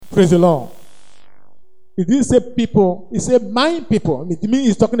Praise the Lord. He didn't say people, he said my people. It means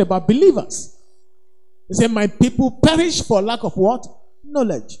he's talking about believers. He said, my people perish for lack of what?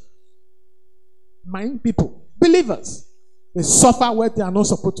 Knowledge. My people, believers. They suffer where they are not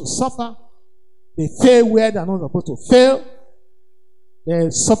supposed to suffer. They fail where they are not supposed to fail. They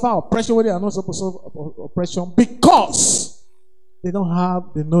suffer oppression where they are not supposed to suffer oppression because they don't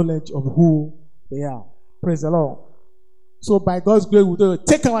have the knowledge of who they are. Praise the Lord. So by God's grace, we'll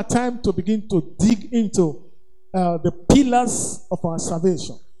take our time to begin to dig into the pillars of our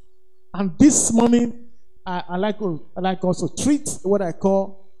salvation. And this morning, I like also treat what I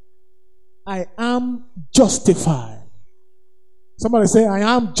call I am justified. Somebody say, I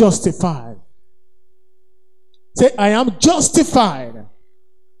am justified. Say, I am justified.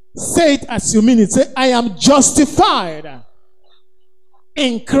 Say it as you mean it. Say, I am justified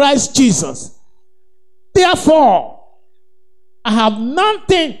in Christ Jesus. Therefore, I have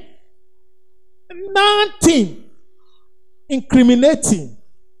nothing incriminating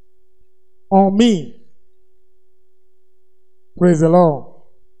on me. Praise the Lord.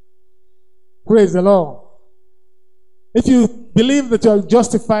 Praise the Lord. If you believe that you are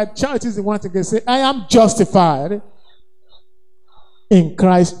justified, church is the one to say, I am justified in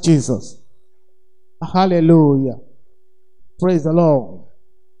Christ Jesus. Hallelujah. Praise the Lord.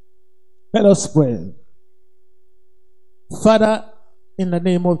 Let us pray. Father, in the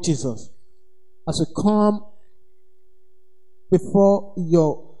name of Jesus, as we come before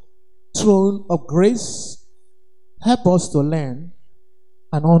your throne of grace, help us to learn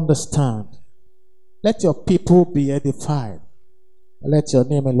and understand. Let your people be edified. Let your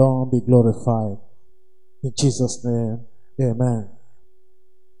name alone be glorified. In Jesus' name, amen.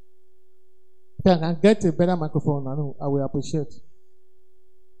 If I can get a better microphone, I will appreciate.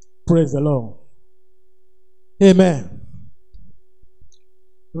 Praise the Lord. Amen.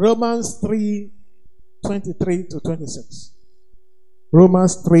 Romans 3:23 to 26.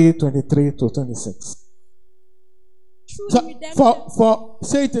 Romans 3:23 to 26.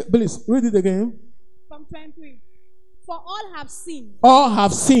 Say it, please. Read it again. From 23. For all have sinned. All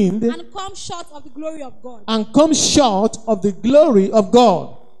have sinned. And come short of the glory of God. And come short of the glory of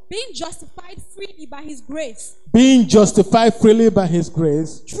God. Being justified freely by his grace. Being justified freely by his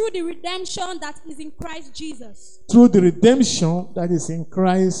grace. Through the redemption that is in Christ Jesus. Through the redemption that is in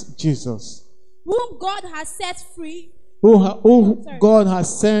Christ Jesus. Whom God has set free. Who God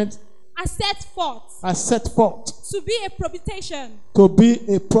has set forth. To be a propitiation. To be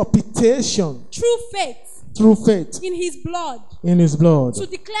a propitiation. Through faith. Through faith. In his blood. In his blood. To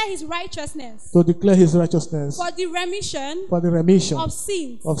declare his righteousness. To declare his righteousness. For the remission. Of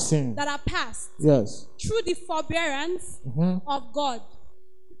sins. That are past. Yes. Through the forbearance of God.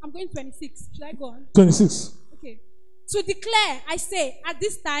 I'm going 26. Should I go on? 26. Okay. To declare, I say, at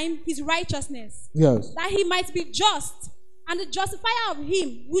this time, his righteousness. Yes. That he might be just and the justifier of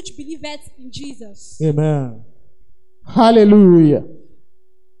him which believeth in Jesus. Amen. Hallelujah.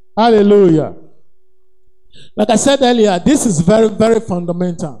 Hallelujah. Like I said earlier, this is very, very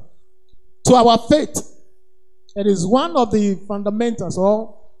fundamental to our faith. It is one of the fundamentals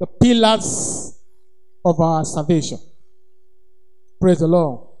or the pillars of our salvation. Praise the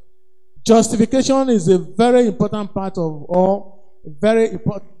Lord. Justification is a very important part of, or very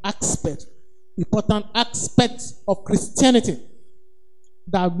important aspect of Christianity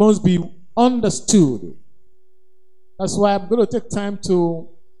that must be understood. That's why I'm going to take time to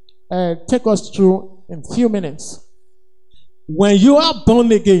take us through in a few minutes. When you are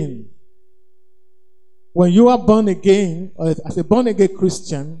born again, or as a born again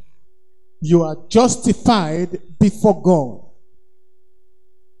Christian, you are justified before God.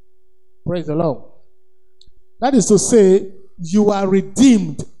 Praise the Lord. That is to say, you are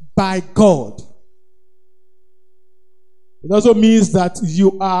redeemed by God. It also means that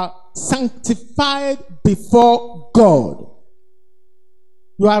you are sanctified before God.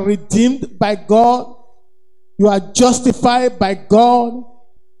 You are redeemed by God. You are justified by God.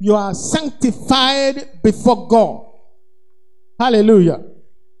 You are sanctified before God. Hallelujah.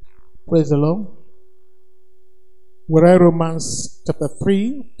 Praise the Lord. We're at Romans chapter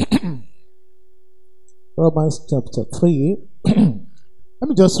 3. Romans chapter 3. Let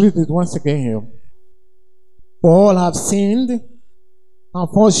me just read it once again here. For all have sinned and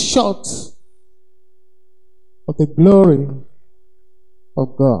fall short of the glory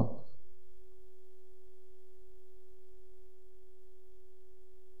of God.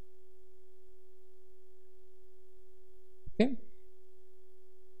 Okay?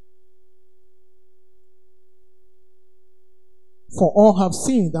 For all have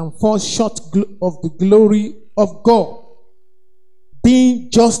sinned and fall short of the glory of God, being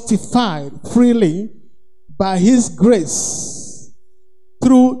justified freely by his grace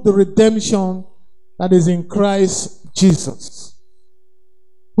through the redemption that is in Christ Jesus,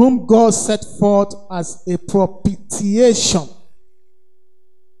 whom God set forth as a propitiation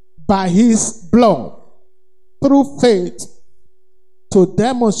by his blood through faith to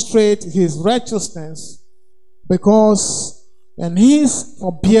demonstrate his righteousness, because in his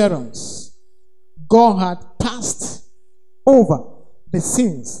forbearance God had passed over the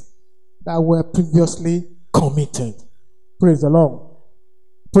sins that were previously committed. Praise the Lord.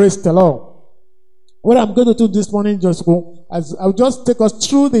 Praise the Lord. What I'm going to do this morning, I'll just take us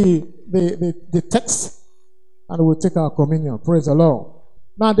through the text and we'll take our communion. Praise the Lord.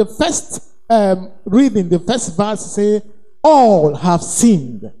 Now, the first reading, the first verse say, all have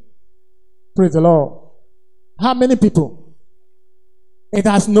sinned. Praise the Lord. How many people? It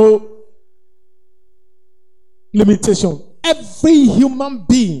has no limitation. Every human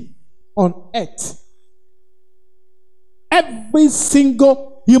being on earth, every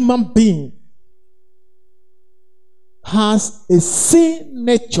single human being has a sin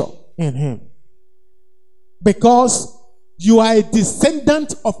nature in him, because you are a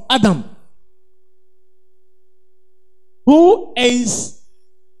descendant of Adam, who is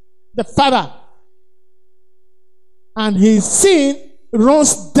the father, and his sin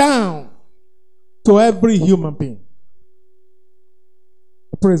runs down to every human being.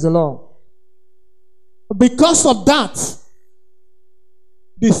 Praise the Lord. Because of that,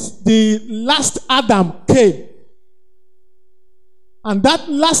 the last Adam came. And that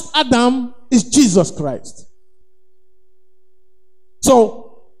last Adam is Jesus Christ.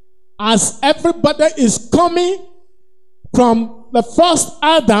 So, as everybody is coming from the first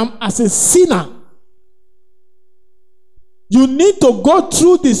Adam as a sinner, you need to go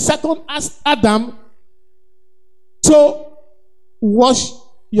through the second Adam to wash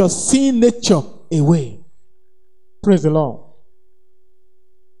your sin nature away. Praise the Lord.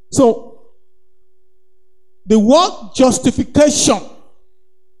 So, the word justification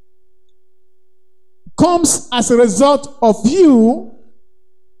comes as a result of you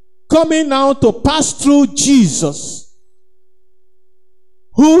coming now to pass through Jesus,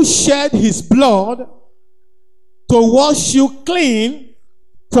 who shed his blood to wash you clean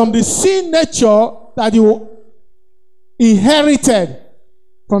from the sin nature that you inherited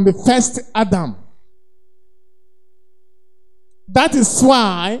from the first Adam. That is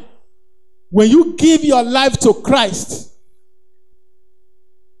why when you give your life to Christ,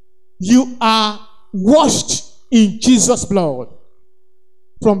 you are washed in Jesus' blood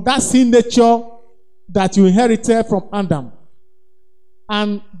from that sin nature that you inherited from Adam.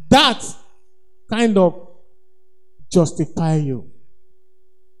 And that kind of justify you.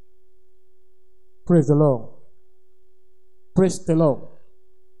 Praise the Lord. Praise the Lord.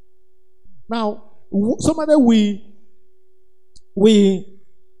 Now, somebody we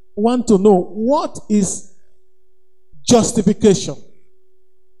want to know, what is justification?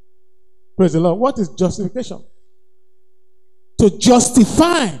 Praise the Lord. What is justification? To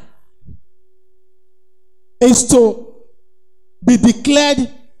justify is to be declared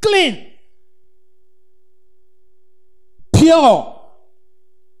clean, pure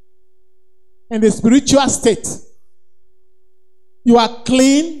in the spiritual state. You are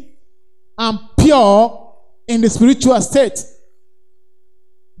clean and pure in the spiritual state.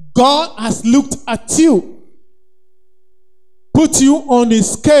 God has looked at you, put you on a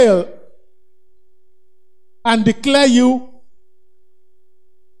scale, and declare you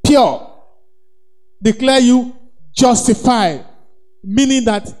pure, declare you justified, meaning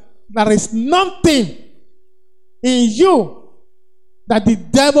that there is nothing in you that the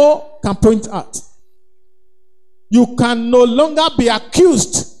devil can point at. You can no longer be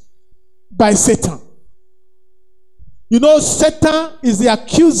accused by Satan. You know, Satan is the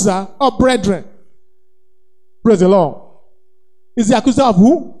accuser of brethren. Praise the Lord. Is the accuser of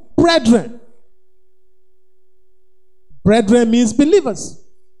who? Brethren. Brethren means believers.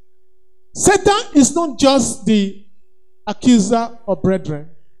 Satan is not just the accuser of brethren.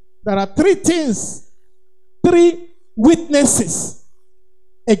 There are three things, three witnesses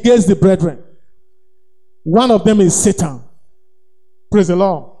against the brethren. One of them is Satan. Praise the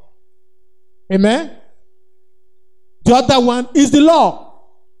Lord. Amen. The other one is the law.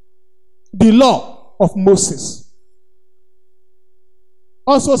 The law of Moses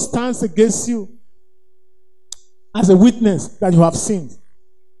also stands against you as a witness that you have sinned.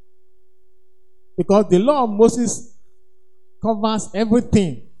 Because the law of Moses covers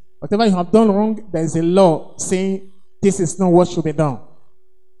everything. Whatever you have done wrong, there is a law saying this is not what should be done.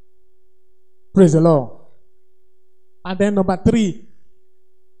 Praise the Lord. And then number three,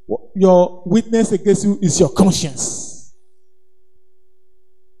 your witness against you is your conscience.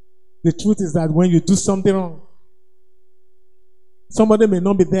 The truth is that when you do something wrong, somebody may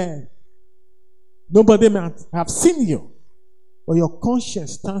not be there. Nobody may have seen you. But your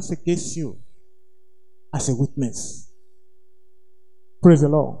conscience stands against you as a witness. Praise the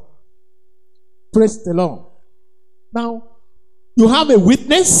Lord. Praise the Lord. Now, you have a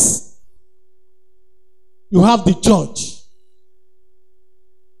witness, you have the judge,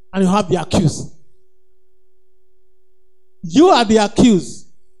 and you have the accused. You are the accused.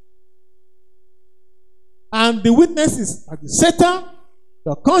 And the witness is Satan,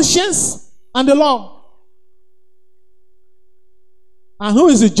 your conscience, and the law. And who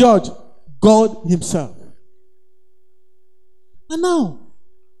is the judge? God himself. And now,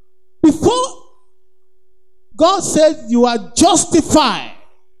 before God said you are justified,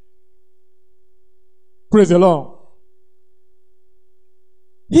 praise the Lord,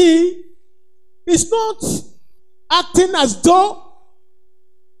 he is not acting as though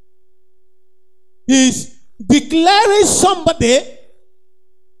he's declaring somebody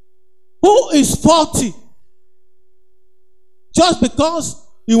who is faulty just because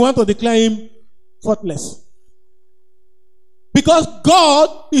he wants to declare him faultless. Because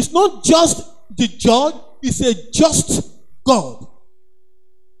God is not just the judge, he's a just God.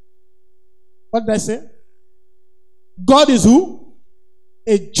 What did I say? God is who?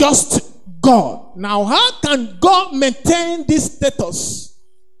 A just God. Now, how can God maintain this status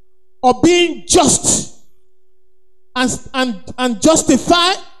of being just and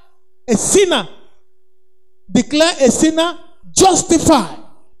justify a sinner? Declare a sinner justified,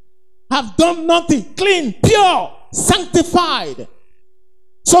 have done nothing, clean, pure, sanctified.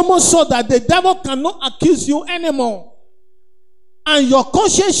 So much so that the devil cannot accuse you anymore. And your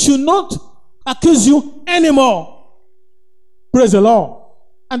conscience should not accuse you anymore. Praise the Lord.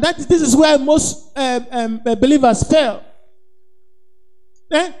 And this is where most believers fail.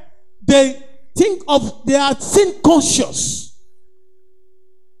 They think they are sin conscious.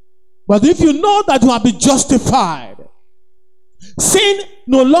 But if you know that you have been justified, sin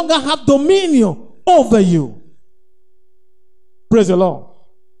no longer have dominion over you. Praise the Lord.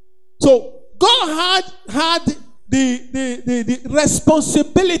 So God had the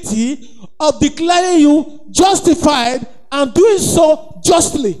responsibility of declaring you justified and doing so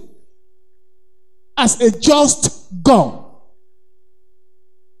justly as a just God.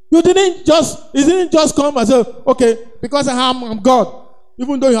 He didn't just come and say, okay, because I'm God,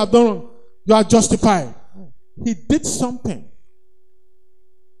 even though you have done wrong, you are justified. He did something.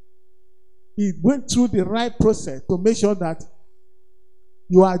 He went through the right process to make sure that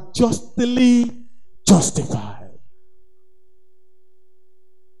you are justly justified.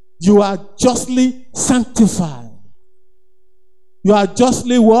 You are justly sanctified. You are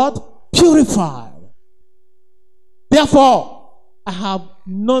justly what? Purified. Therefore, I have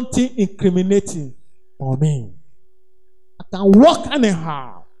nothing incriminating on me. I can walk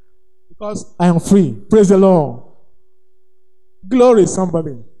anyhow because I am free. Praise the Lord. Glory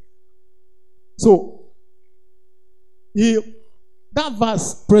somebody. So, that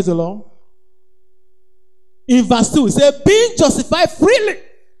verse, praise the Lord. In verse 2, it says, being justified freely.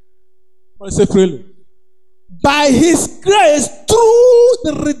 What say freely? By his grace through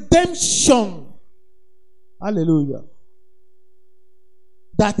the redemption. Hallelujah.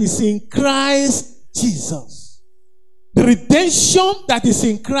 That is in Christ Jesus. The redemption that is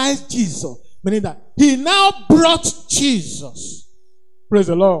in Christ Jesus. Meaning that he now brought Jesus. Praise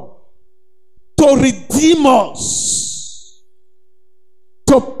the Lord. To redeem us.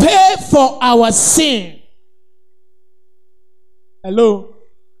 To pay for our sin. Hello.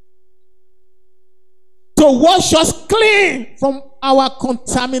 To wash us clean from our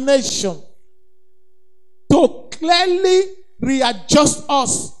contamination. To clearly readjust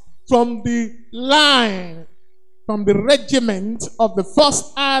us from the line, from the regiment of the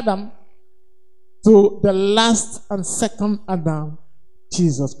first Adam to the last and second Adam,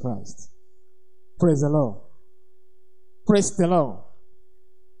 Jesus Christ. Praise the Lord. Praise the Lord.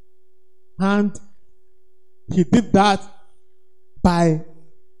 And he did that by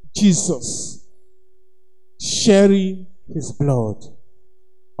Jesus sharing his blood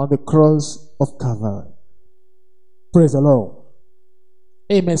on the cross of Calvary. Praise the Lord.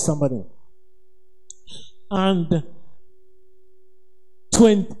 Amen, somebody. And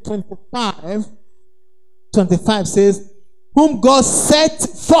 25 says, whom God set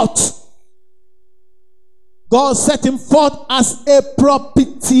forth. God set him forth as a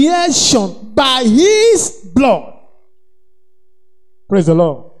propitiation by his blood. Praise the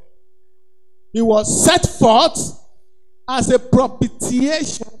Lord. He was set forth as a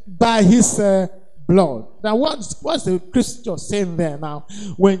propitiation by his blood. Now, what's the scripture saying there now?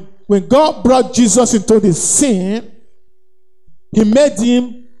 When God brought Jesus into the scene, he made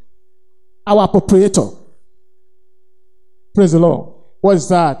him our appropriator. Praise the Lord. What is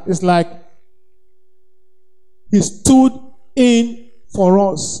that? It's like he stood in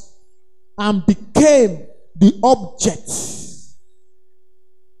for us and became the object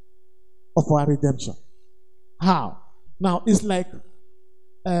of our redemption. How? Now, it's like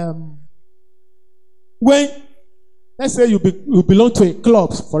when, let's say you belong to a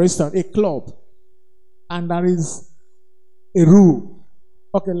club, for instance, a club, and there is a rule.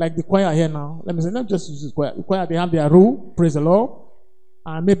 Okay, like the choir here now. Let me say, not just use the choir. The choir, they have their rule. Praise the Lord.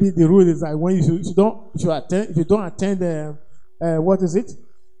 And maybe the rule is that when if you don't attend what is it?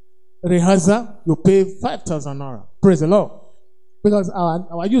 Rehearsal, you pay 5,000 naira. Praise the Lord. Because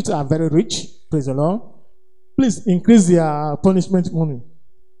our youth are very rich. Praise the Lord. Please increase their punishment money.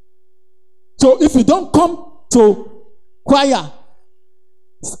 So if you don't come to choir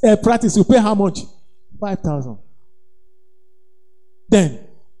practice, you pay how much? 5,000. Then,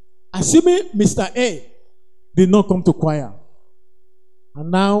 assuming Mr. A did not come to choir, and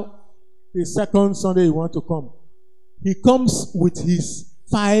now the second Sunday you want to come, he comes with his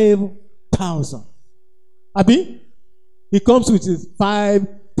 5,000. Abi? He comes with his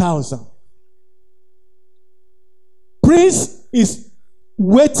 5,000. Prince is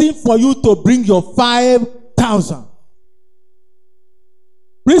waiting for you to bring your 5,000.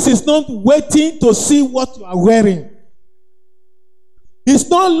 Prince is not waiting to see what you are wearing. It's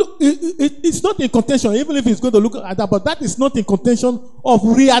not in contention, even if he's going to look at that, but that is not in contention of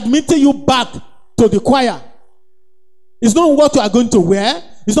readmitting you back to the choir. It's not what you are going to wear.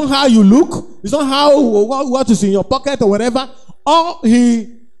 It's not how you look. It's not what is in your pocket or whatever. All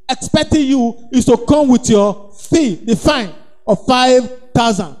he expecting you is to come with your fee, the fine of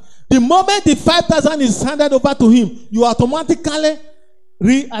 5,000. The moment the 5,000 is handed over to him, you are automatically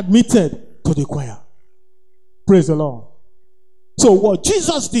readmitted to the choir. Praise the Lord. So what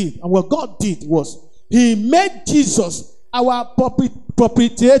Jesus did and what God did was he made Jesus our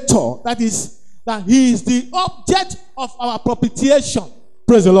propitiator. That is, that he is the object of our propitiation.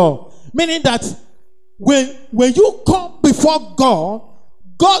 Praise the Lord. Meaning that when you come before God,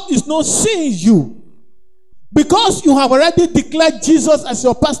 God is not seeing you. Because you have already declared Jesus as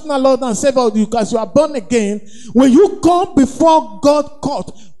your personal Lord and Savior, because you are born again, when you come before God's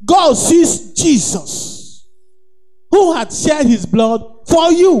court, God sees Jesus, who had shed his blood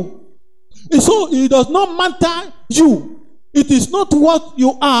for you. And so it does not matter you. It is not what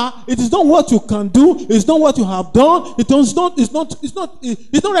you are. It is not what you can do. It's not what you have done. It's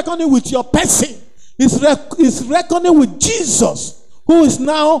not reckoning with your person. It's reckoning with Jesus, who is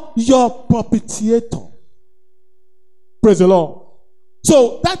now your propitiator. Praise the Lord.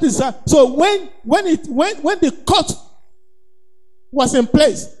 So that is so when the court was in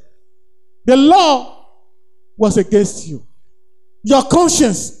place, the law was against you. Your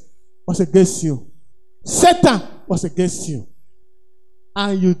conscience was against you. Satan was against you.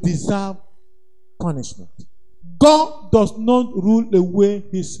 And you deserve punishment. God does not rule away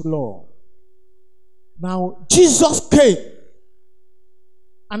his law. Now, Jesus came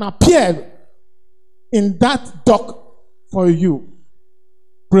and appeared in that dock for you.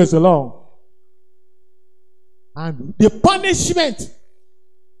 Praise the Lord. And the punishment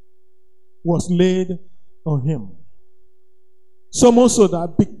was laid on him. So much so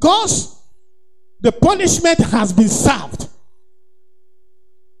that because the punishment has been served,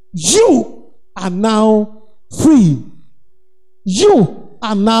 you are now free. You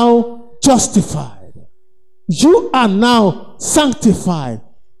are now justified. You are now sanctified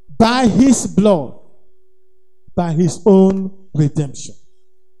by his blood, by his own redemption.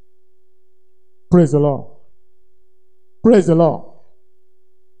 Praise the Lord. Praise the Lord.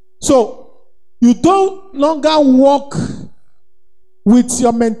 So, you don't longer walk with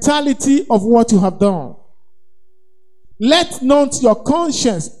your mentality of what you have done. Let not your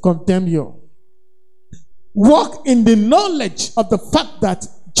conscience condemn you. Walk in the knowledge of the fact that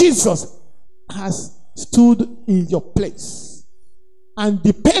Jesus has stood in your place. And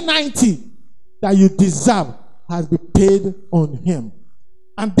the penalty that you deserve has been paid on him.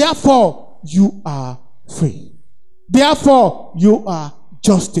 And therefore, you are free. Therefore, you are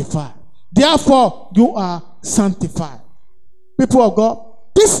justified. Therefore, you are sanctified. People of God,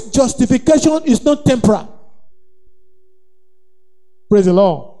 this justification is not temporal. Praise the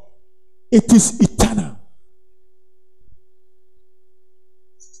Lord. It is eternal.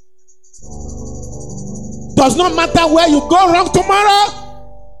 Does not matter where you go wrong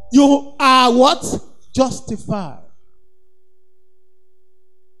tomorrow. You are what? Justified.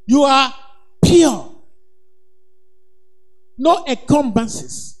 You are pure. No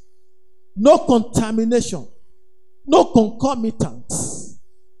encumbrances. No contamination. No concomitants.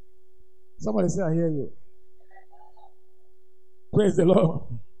 Somebody say, I hear you. Praise the Lord.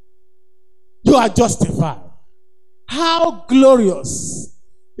 You are justified. How glorious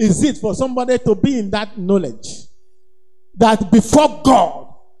is it for somebody to be in that knowledge that before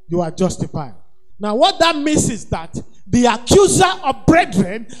God you are justified? Now, what that means is that the accuser of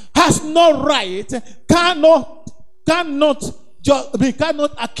brethren has no right, cannot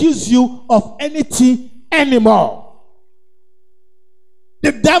accuse you of anything anymore.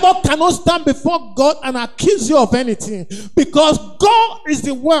 The devil cannot stand before God and accuse you of anything, because God is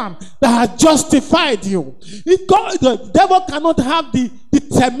the one that has justified you. The devil cannot have the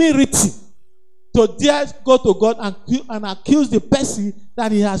temerity to dare go to God and accuse the person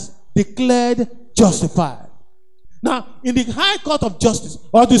that he has declared justified. Now, in the high court of justice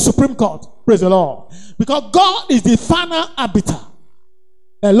or the Supreme Court, praise the Lord, because God is the final arbiter.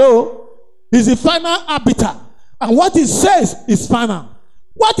 Hello? He's the final arbiter. And what he says is final.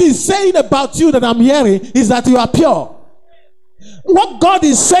 What he's saying about you that I'm hearing is that you are pure. What God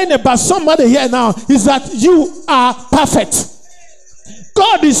is saying about somebody here now is that you are perfect.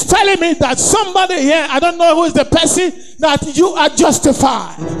 God is telling me that somebody here, I don't know who is the person, that you are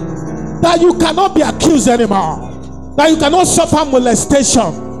justified. That you cannot be accused anymore. That you cannot suffer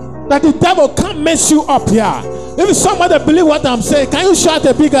molestation. That the devil can't mess you up here. If somebody believe what I'm saying, can you shout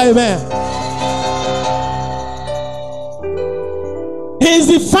a bigger amen? He is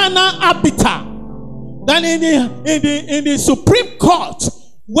the final arbiter. Then in the Supreme Court,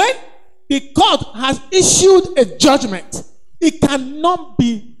 when the court has issued a judgment, it cannot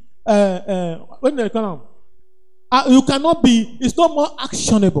be you cannot be, it's no more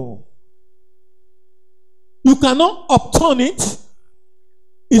actionable. You cannot upturn it.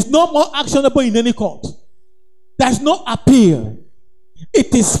 It's no more actionable in any court. There's no appeal.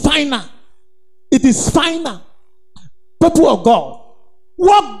 It is final. It is final. People of God,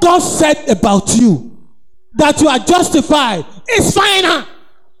 what God said about you, that you are justified, is final.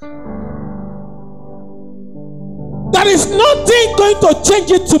 There is nothing going to change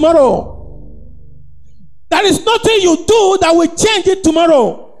it tomorrow. There is nothing you do that will change it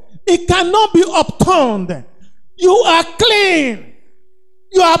tomorrow. It cannot be upturned. You are clean.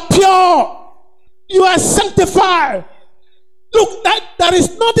 You are pure. You are sanctified. Look, there is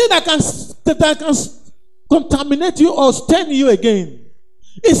nothing that can contaminate you or stain you again.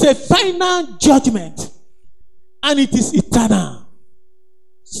 It's a final judgment. And it is eternal.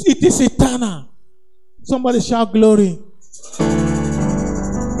 It is eternal. Somebody shout glory.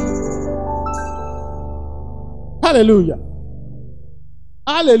 Hallelujah.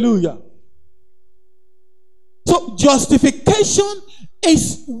 Hallelujah. So justification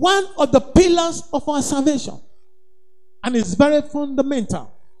is one of the pillars of our salvation. And it's very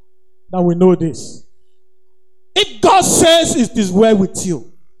fundamental that we know this. If God says it is well with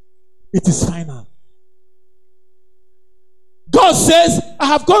you, it is final. God says, I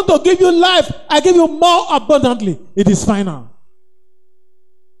have come to give you life. I give you more abundantly. It is final.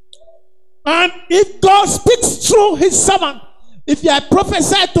 And if God speaks through his servant, if I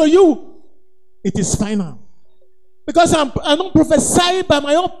prophesy to you, it is final. Because I'm not prophesying by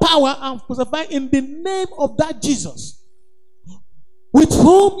my own power. I'm prophesying in the name of that Jesus, with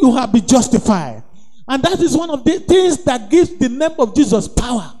whom you have been justified. And that is one of the things that gives the name of Jesus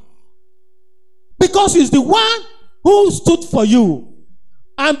power. Because he's the one who stood for you.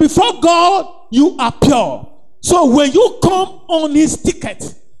 And before God, you are pure. So when you come on his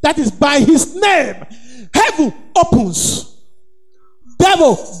ticket, that is by his name, heaven opens.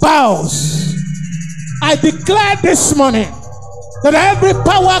 Devil bows. I declare this morning that every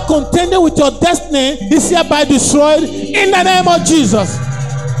power contending with your destiny is hereby destroyed in the name of Jesus.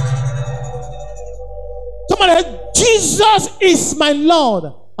 Somebody, Jesus is my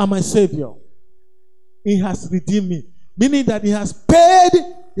Lord and my Savior. He has redeemed me. Meaning that he has paid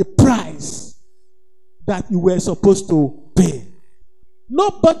the price that you were supposed to pay.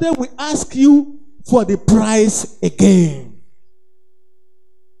 Nobody will ask you for the price again.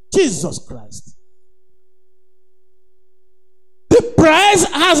 Jesus Christ. The price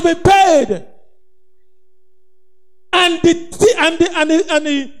has been paid. And the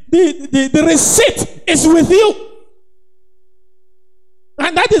receipt is with you.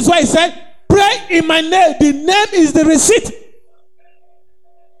 And that is why he said, pray in my name. The name is the receipt.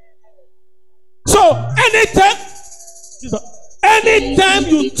 So anytime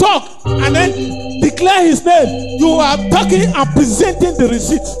you talk and then declare his name, you are talking and presenting the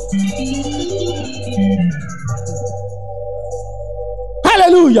receipt.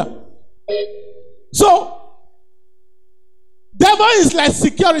 Hallelujah. So, devil is like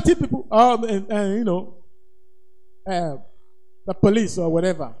security people, the police or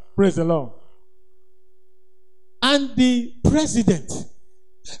whatever. Praise the Lord. And the president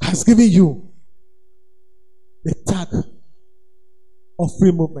has given you the tag of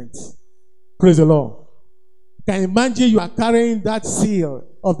free movement. Praise the Lord. Can you imagine you are carrying that seal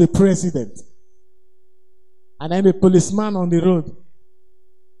of the president, and then a policeman on the road,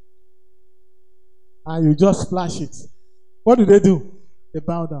 and you just flash it. What do? They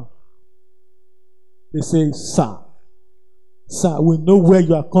bow down. They say, Sir, we know where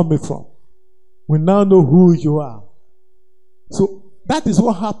you are coming from. We now know who you are. So that is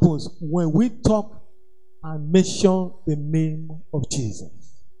what happens when we talk and mention the name of Jesus.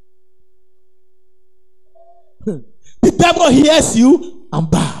 The devil hears you and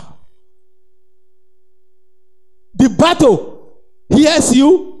bow. The battle hears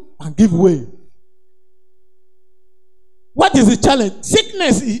you and give way. What is the challenge?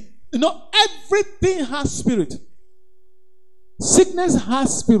 Sickness, everything has spirit. Sickness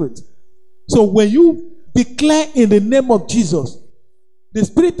has spirit. So when you declare in the name of Jesus, the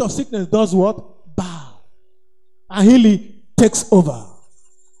spirit of sickness does what? Bow. And healing takes over.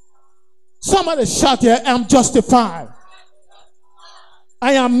 Somebody shout here, I am justified.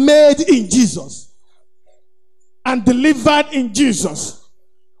 I am made in Jesus. And delivered in Jesus.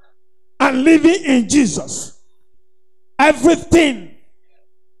 And living in Jesus. Everything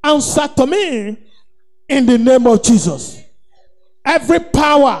answer to me in the name of Jesus. Every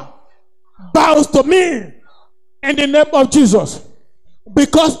power bows to me in the name of Jesus.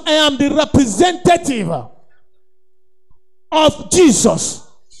 Because I am the representative of Jesus.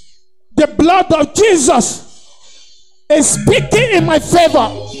 The blood of Jesus is speaking in my favor.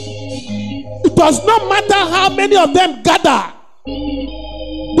 It does not matter how many of them gather.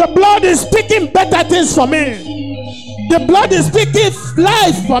 The blood is speaking better things for me. The blood is speaking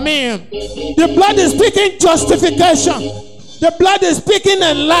life for me. The blood is speaking justification. The blood is speaking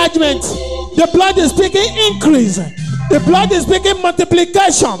enlargement. The blood is speaking increase. The blood is speaking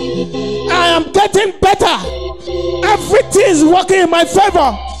multiplication. I am getting better. Everything is working in my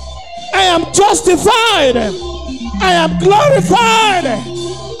favor. I am justified. I am glorified.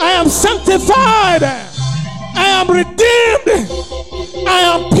 I am sanctified. I am redeemed. I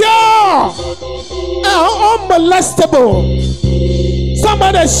am pure. I am unmolestable.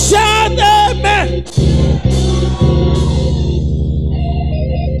 Somebody shout amen.